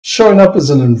showing up as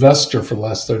an investor for the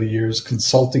last 30 years,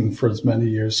 consulting for as many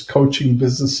years, coaching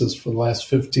businesses for the last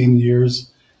 15 years.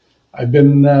 I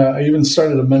even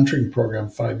started a mentoring program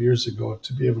 5 years ago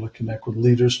to be able to connect with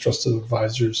leaders, trusted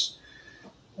advisors,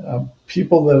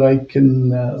 people that I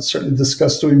can certainly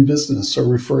discuss doing business or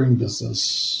referring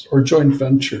business or joint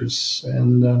ventures.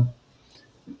 And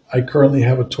I currently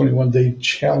have a 21-day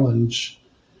challenge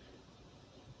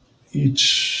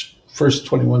each first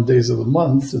 21 days of the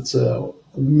month. It's a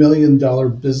 $1 million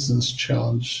business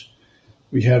challenge.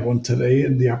 We had one today,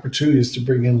 and the opportunity is to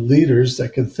bring in leaders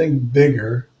that can think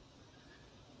bigger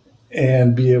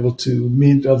and be able to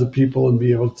meet other people and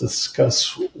be able to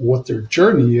discuss what their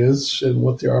journey is and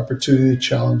what their opportunity,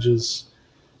 challenges,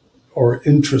 or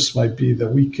interests might be that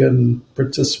we can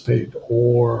participate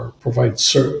or provide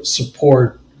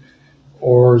support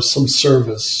or some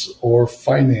service or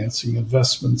financing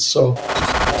investments. So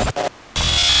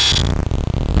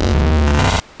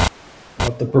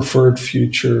about the preferred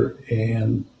future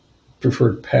and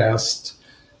preferred past.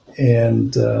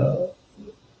 And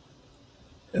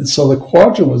so the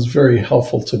quadrant was very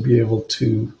helpful to be able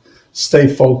to stay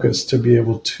focused, to be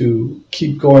able to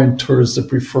keep going towards the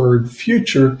preferred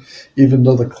future, even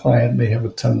though the client may have a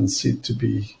tendency to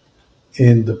be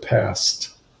in the past.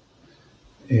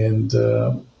 And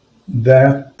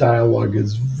that dialogue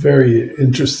is very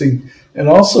interesting and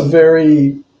also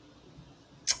very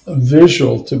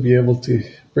visual to be able to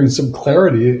bring some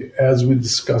clarity as we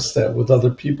discuss that with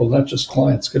other people, not just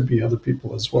clients, could be other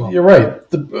people as well. You're right.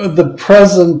 The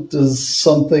present is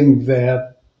something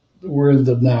that we're in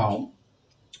the now.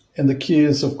 And the key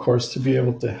is, of course, to be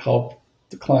able to help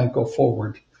the client go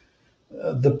forward.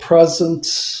 The present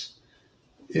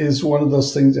is one of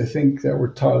those things I think that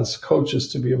we're taught as coaches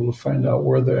to be able to find out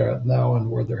where they're at now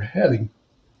and where they're heading.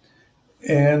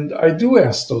 And I do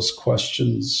ask those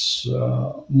questions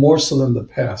more so than the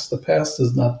past. The past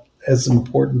is not as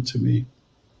important to me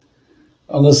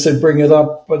unless they bring it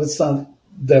up, but it's not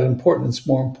that important. It's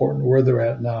more important where they're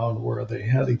at now and where are they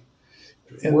heading.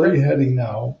 And where are you heading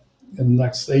now in the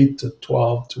next 8 to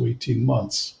 12 to 18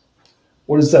 months?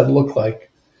 What does that look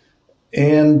like?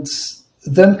 And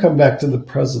then come back to the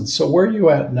present. So where are you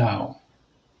at now?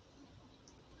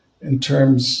 In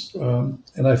terms,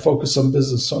 and I focus on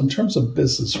business. So in terms of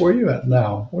business, where are you at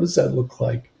now? What does that look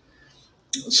like?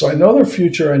 So I know their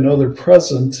future, I know their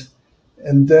present,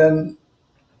 and then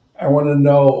I want to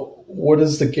know what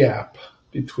is the gap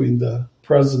between the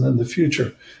present and the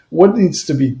future? What needs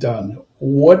to be done?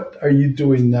 What are you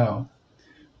doing now?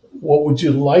 What would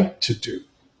you like to do?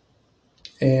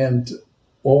 And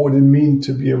what would it mean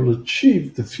to be able to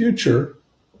achieve the future?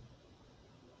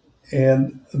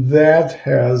 And that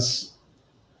has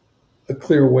a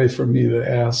clear way for me to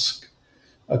ask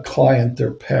a client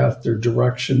their path, their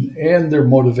direction, and their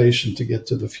motivation to get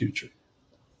to the future.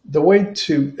 The way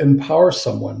to empower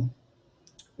someone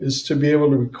is to be able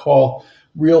to recall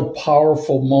real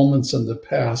powerful moments in the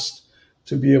past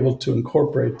to be able to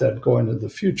incorporate that going into the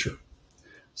future.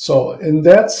 So in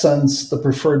that sense, the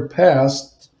preferred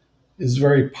past is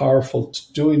very powerful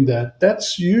to doing that.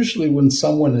 That's usually when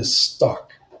someone is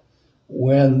stuck,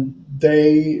 when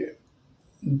they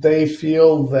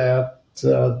feel that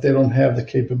they don't have the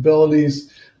capabilities,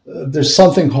 there's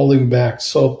something holding back.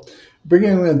 So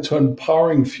bringing them into an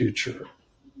empowering future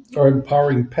or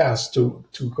empowering past to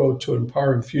go to an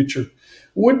empowering future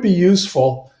would be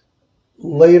useful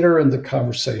later in the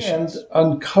conversation. And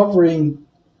uncovering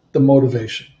the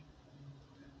motivation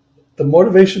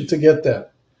to get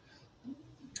that.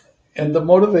 And the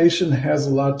motivation has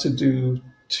a lot to do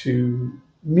to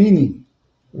meaning.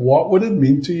 What would it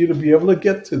mean to you to be able to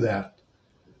get to that?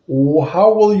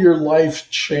 How will your life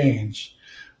change?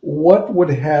 What would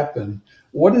happen?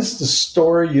 What is the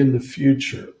story in the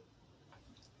future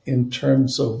in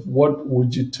terms of what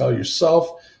would you tell yourself,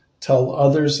 tell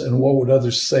others, and what would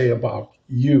others say about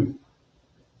you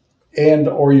and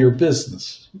or your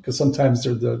business? Because sometimes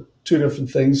they're the two different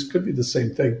things, could be the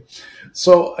same thing.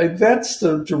 So that's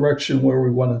the direction where we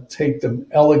want to take them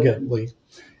elegantly.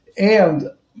 And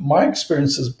my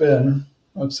experience has been,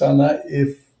 Oksana,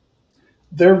 if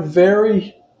they're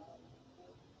very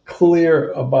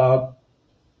clear about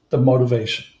the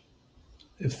motivation,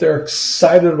 if they're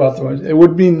excited about the motivation, it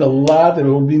would mean a lot, it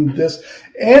would mean this.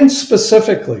 And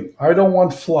specifically, I don't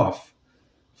want fluff.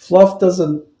 Fluff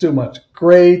doesn't do much.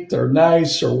 Great or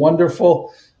nice or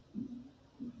wonderful,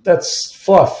 that's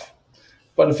fluff.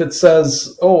 But if it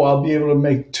says, oh, I'll be able to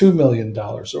make $2 million,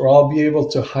 or I'll be able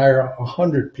to hire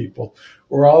 100 people,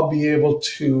 or I'll be able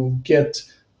to get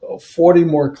 40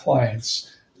 more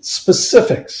clients,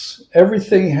 specifics.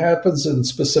 Everything happens in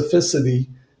specificity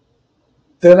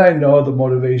then I know the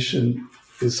motivation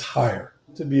is higher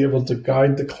to be able to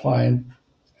guide the client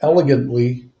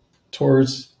elegantly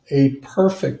towards a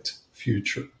perfect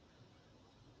future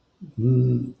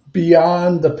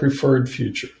beyond the preferred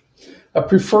future. A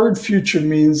preferred future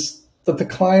means that the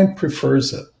client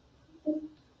prefers it,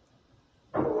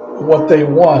 what they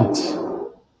want.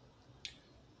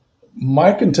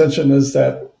 My contention is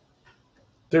that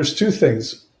there's two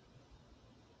things: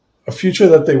 a future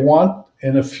that they want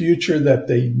and a future that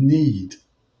they need.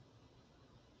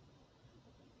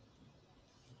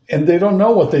 And they don't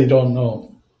know what they don't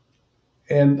know.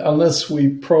 And unless we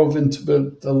probe into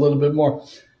it a little bit more.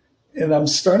 And I'm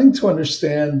starting to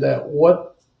understand that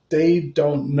what they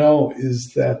don't know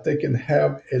is that they can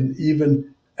have an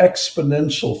even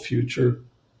exponential future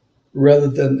rather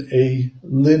than a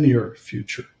linear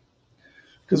future.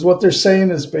 Because what they're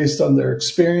saying is based on their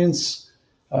experience.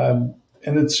 And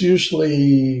it's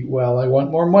usually, well, I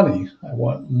want more money. I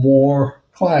want more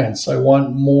clients. I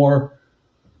want more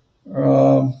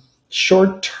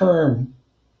short-term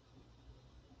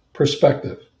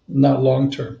perspective, not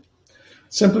long-term.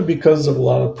 Simply because of a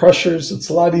lot of pressures. It's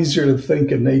a lot easier to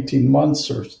think in 18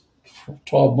 months or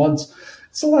 12 months.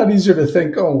 It's a lot easier to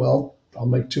think, oh, well, I'll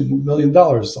make $2 million.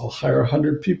 I'll hire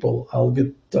 100 people. I'll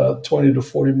get 20 to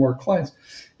 40 more clients.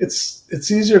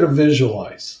 It's easier to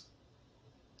visualize.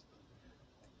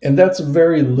 And that's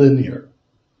very linear.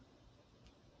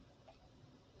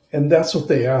 And that's what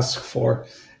they ask for.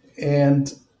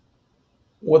 And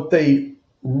what they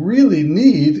really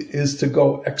need is to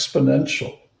go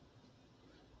exponential.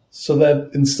 So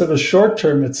that instead of short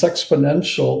term, it's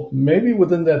exponential, maybe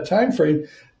within that time frame,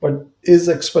 but is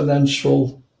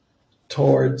exponential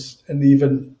towards an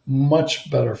even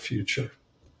much better future.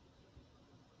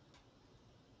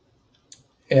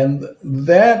 And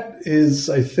that is,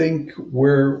 I think,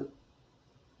 where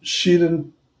she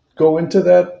didn't go into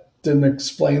that, didn't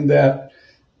explain that.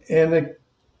 And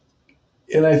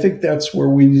I think that's where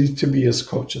we need to be as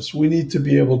coaches. We need to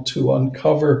be able to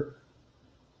uncover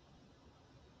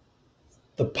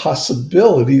the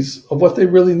possibilities of what they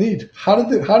really need. How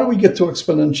do we get to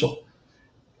exponential?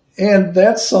 And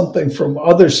that's something from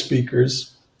other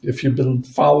speakers, if you've been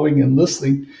following and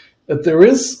listening, that there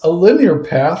is a linear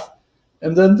path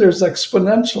and then there's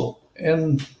exponential.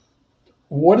 And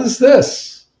what is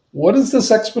this? What is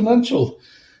this exponential?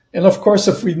 And of course,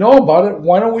 if we know about it,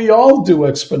 why don't we all do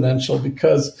exponential?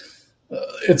 Because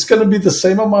it's going to be the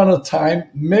same amount of time,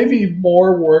 maybe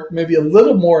more work, maybe a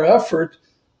little more effort,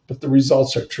 but the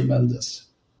results are tremendous.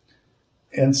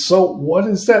 And so what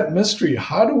is that mystery?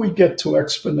 How do we get to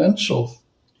exponential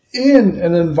in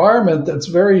an environment that's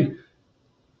very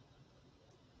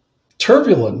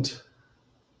turbulent,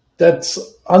 that's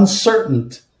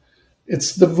uncertain?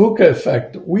 It's the VUCA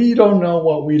effect. We don't know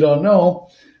what we don't know.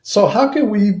 So how can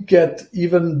we get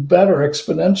even better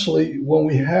exponentially when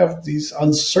we have these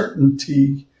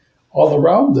uncertainty all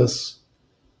around us?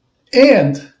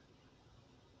 And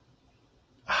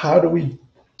how do we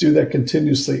do that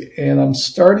continuously? And I'm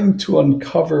starting to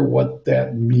uncover what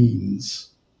that means.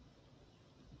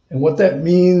 And what that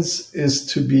means is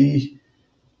to be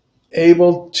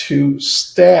able to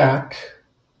stack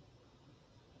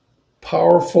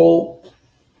powerful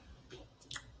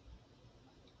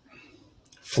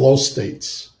flow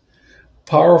states,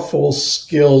 powerful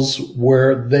skills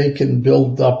where they can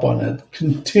build up on it.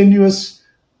 Continuous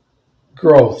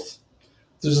growth.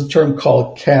 There's a term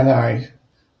called CANI,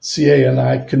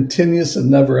 C-A-N-I, continuous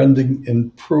and never-ending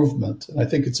improvement. And I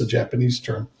think it's a Japanese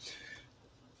term.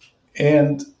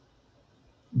 And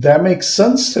that makes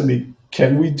sense to me.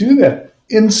 Can we do that?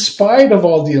 In spite of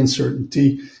all the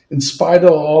uncertainty, in spite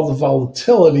of all the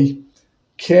volatility,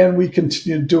 can we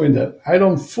continue doing that? I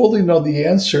don't fully know the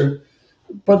answer,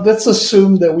 but let's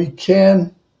assume that we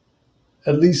can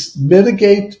at least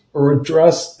mitigate or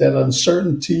address that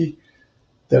uncertainty,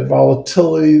 that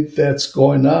volatility that's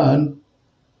going on,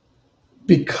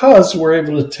 because we're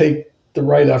able to take the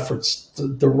right efforts,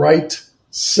 the right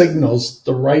signals,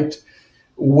 the right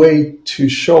way to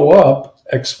show up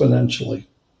exponentially.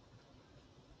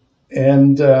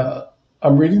 And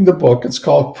I'm reading the book. It's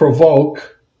called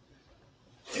Provoke.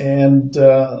 And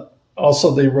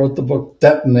also they wrote the book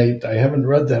Detonate. I haven't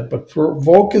read that, but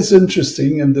Provoke is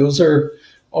interesting. And those are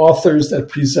authors that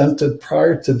presented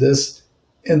prior to this.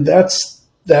 And that's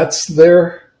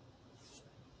their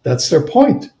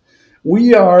point.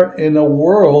 We are in a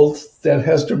world that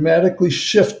has dramatically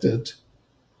shifted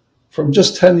from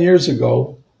just 10 years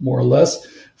ago, more or less,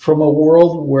 from a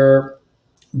world where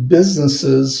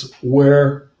businesses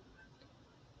had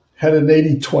an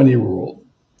 80-20 rule.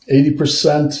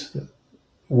 80%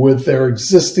 with their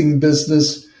existing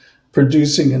business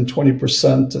producing and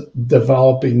 20%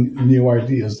 developing new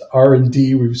ideas,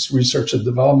 R&D, research and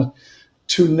development,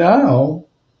 to now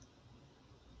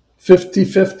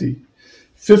 50-50.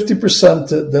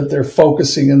 50% that they're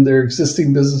focusing in their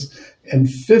existing business and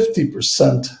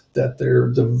 50% that they're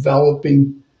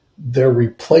developing their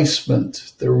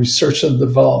replacement, their research and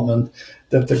development,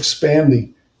 that they're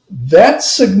expanding.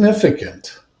 That's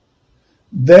significant.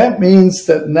 That means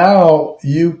that now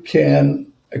you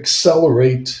can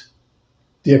accelerate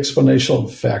the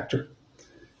exponential factor.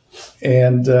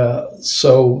 And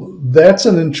so that's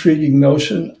an intriguing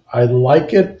notion. I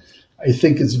like it. I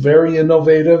think it's very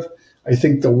innovative. I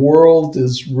think the world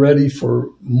is ready for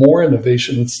more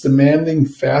innovation. It's demanding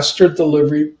faster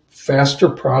delivery, faster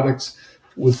products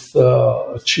with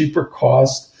a cheaper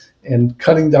cost, and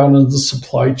cutting down on the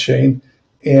supply chain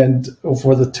and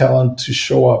for the talent to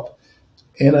show up.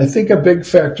 And I think a big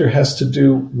factor has to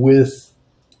do with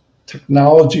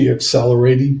technology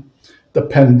accelerating. The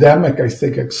pandemic, I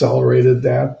think, accelerated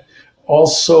that.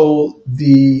 Also,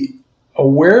 the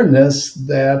awareness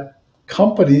that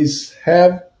companies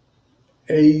have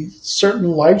a certain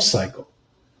life cycle.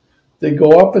 They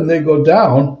go up and they go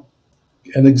down.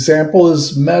 An example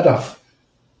is Meta,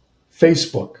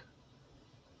 Facebook,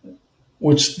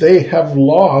 which they have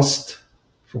lost,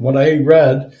 from what I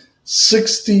read,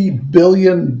 $60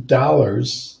 billion.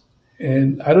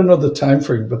 And I don't know the time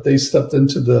frame, but they stepped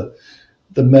into the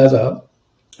Meta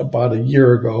about a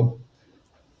year ago.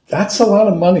 That's a lot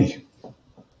of money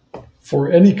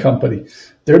for any company.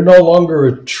 They're no longer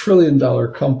a $1 trillion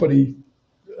company.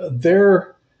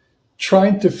 They're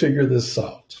trying to figure this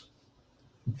out.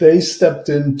 They stepped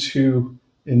into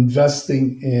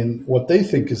investing in what they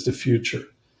think is the future.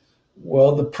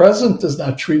 Well, the present is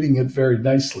not treating it very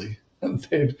nicely.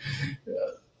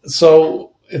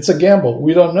 So it's a gamble.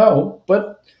 We don't know,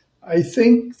 but I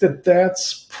think that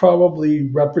that's probably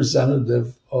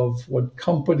representative of what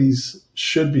companies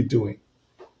should be doing.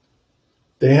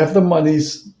 They have the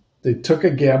monies. They took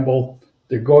a gamble.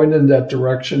 They're going in that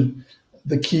direction.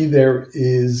 The key there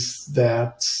is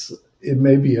that it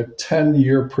may be a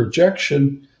 10-year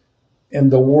projection,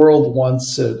 and the world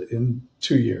wants it in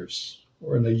 2 years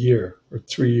or in a year or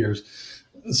 3 years.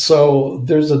 So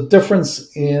there's a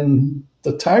difference in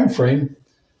the time frame,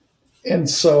 and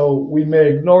so we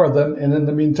may ignore them. And in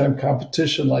the meantime,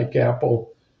 competition like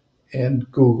Apple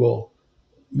and Google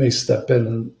may step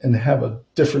in and have a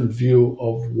different view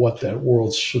of what that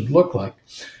world should look like.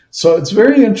 So it's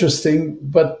very interesting,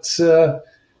 but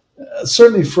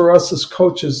certainly for us as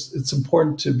coaches, it's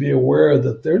important to be aware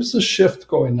that there's a shift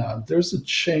going on. There's a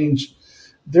change.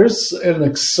 There's an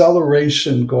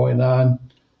acceleration going on,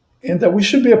 and that we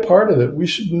should be a part of it. We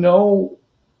should know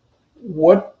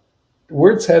where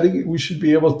it's heading. We should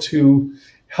be able to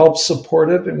help support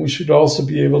it, and we should also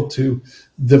be able to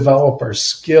develop our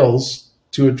skills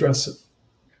to address it.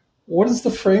 What is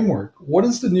the framework? What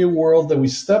is the new world that we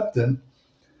stepped in?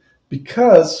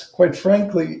 Because, quite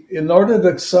frankly, in order to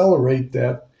accelerate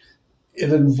that,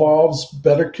 it involves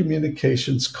better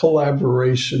communications,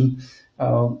 collaboration,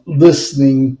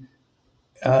 listening,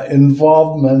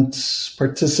 involvement,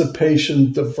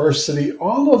 participation, diversity,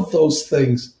 all of those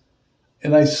things.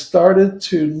 And I started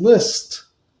to list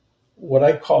what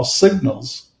I call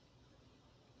signals.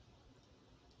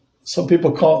 Some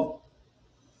people call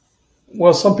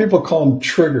them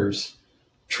triggers.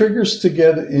 Triggers to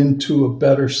get into a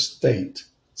better state.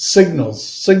 Signals.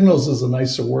 Signals is a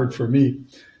nicer word for me.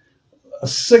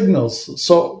 Signals.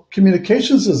 So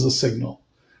communications is a signal.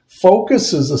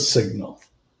 Focus is a signal.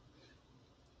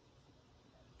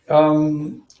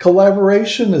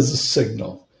 Collaboration is a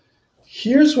signal.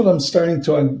 Here's what I'm starting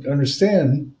to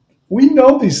understand. We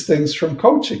know these things from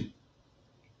coaching.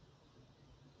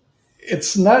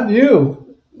 It's not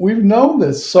new. We've known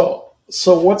this. So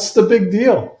what's the big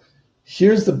deal?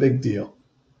 Here's the big deal.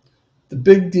 The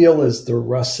big deal is the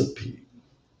recipe.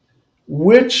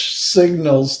 Which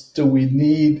signals do we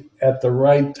need at the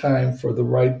right time for the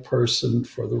right person,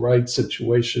 for the right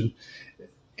situation,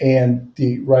 and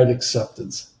the right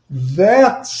acceptance?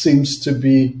 That seems to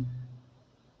be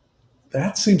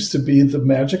the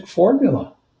magic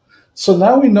formula. So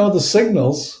now we know the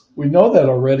signals. We know that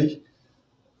already.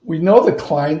 We know the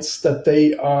clients, that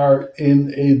they are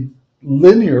in a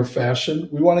linear fashion.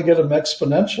 We want to get them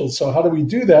exponential. So how do we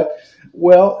do that?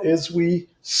 Well, is we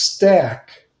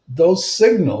stack those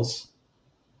signals,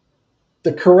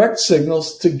 the correct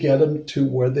signals, to get them to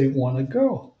where they want to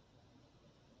go.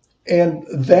 And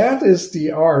that is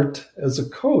the art as a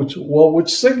coach. Well, which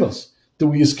signals? Do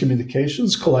we use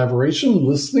communications, collaboration,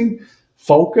 listening,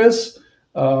 focus?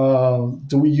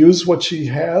 Do we use what she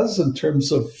has in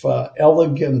terms of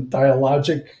elegant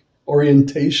dialogic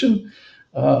orientation?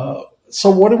 So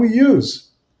what do we use?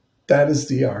 That is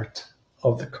the art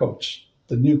of the coach,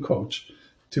 the new coach,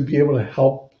 to be able to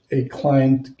help a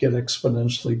client get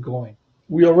exponentially going.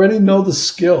 We already know the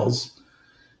skills,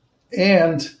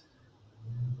 and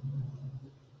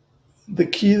the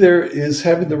key there is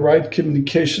having the right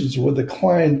communications with the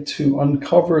client to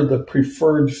uncover the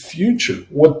preferred future,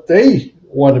 what they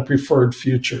want a preferred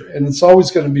future. And it's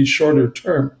always going to be shorter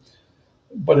term.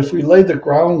 But if we lay the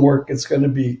groundwork, it's going to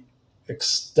be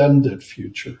extended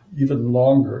future, even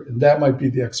longer. And that might be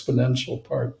the exponential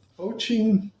part.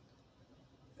 Coaching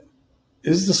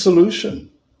is the solution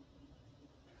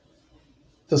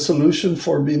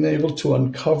for being able to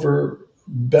uncover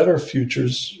better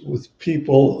futures with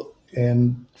people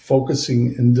and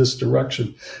focusing in this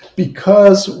direction,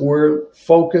 because we're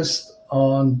focused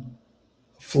on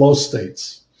flow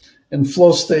states. And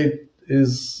flow state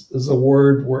is a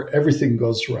word where everything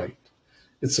goes right.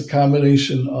 It's a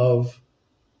combination of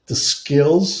the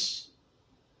skills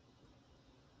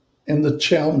and the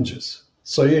challenges.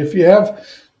 So if you have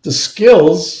the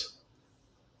skills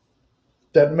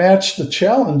that match the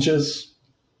challenges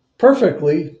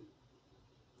perfectly,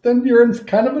 then you're in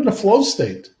kind of in a flow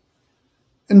state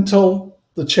until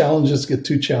the challenges get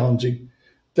too challenging.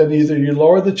 Then either you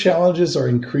lower the challenges or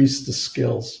increase the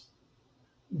skills.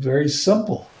 Very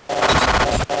simple.